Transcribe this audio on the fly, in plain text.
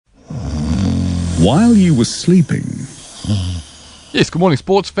while you were sleeping. Yes, good morning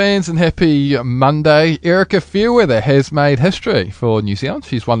sports fans and happy Monday. Erica Fairweather has made history for New Zealand.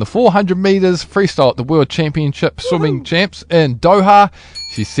 She's won the 400 metres freestyle at the World Championship Swimming Champs in Doha.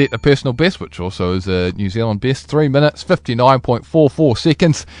 She set a personal best, which also is a New Zealand best, 3 minutes, 59.44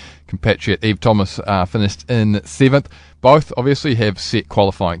 seconds. Compatriot Eve Thomas finished in 7th. Both obviously have set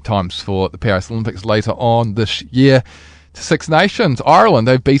qualifying times for the Paris Olympics later on this year. To Six Nations, Ireland,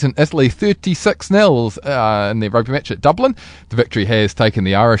 they've beaten Italy 36-0 in their rugby match at Dublin. The victory has taken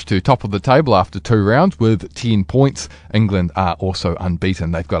the Irish to top of the table after 2 rounds with 10 points. England are also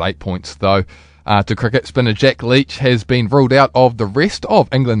unbeaten. They've got 8 points though. To cricket, spinner Jack Leach has been ruled out of the rest of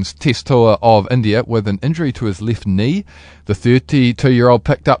England's Test tour of India with an injury to his left knee. The 32-year-old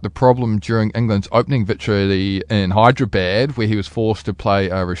picked up the problem during England's opening victory in Hyderabad, where he was forced to play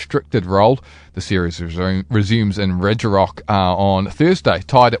a restricted role. The series resumes in Rajarok on Thursday,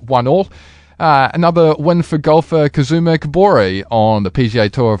 tied at 1-1. Another win for golfer Kazuma Kobori on the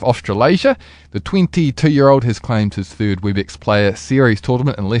PGA Tour of Australasia. The 22-year-old has claimed his third WebEx Player Series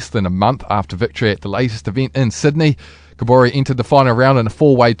tournament in less than a month after victory at the latest event in Sydney. Kobori entered the final round in a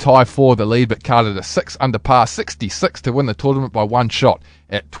 4-way tie for the lead, but carded a 6 under par 66 to win the tournament by one shot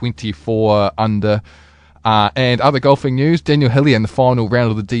at 24 under. And other golfing news, Daniel Hillier in the final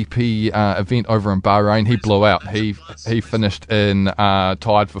round of the DP event over in Bahrain, he blew out. He finished in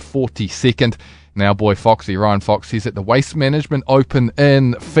tied for 42nd. Now boy Foxy, Ryan Fox, he's at the Waste Management Open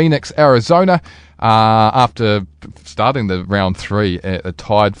in Phoenix, Arizona. After starting the round 3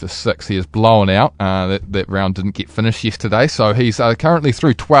 tied for 6, he is blown out. That round didn't get finished yesterday, so he's currently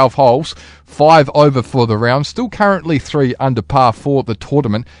through 12 holes, 5 over for the round, still currently 3 under par for the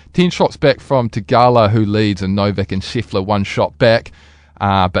tournament. 10 shots back from Tagala, who leads, and Novak and Scheffler 1 shot back.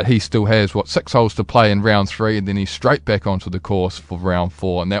 But he still has, 6 holes to play in round 3, and then he's straight back onto the course for round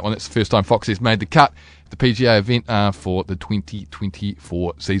 4. And that one, it's the first time Foxy's made the cut at the PGA event for the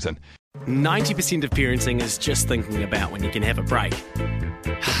 2024 season. 90% of parenting is just thinking about when you can have a break.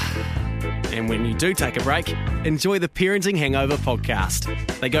 And when you do take a break, enjoy the Parenting Hangover podcast.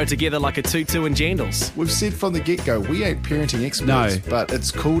 They go together like a tutu and jandals. We've said from the get-go, we ain't parenting experts, but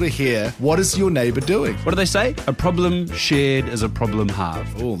it's cool to hear, what is your neighbour doing? What do they say? A problem shared is a problem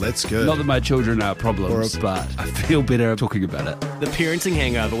halved. Oh, that's good. Not that my children are problems, but I feel better talking about it. The Parenting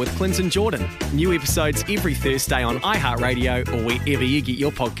Hangover with Clinton Jordan. New episodes every Thursday on iHeartRadio or wherever you get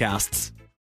your podcasts.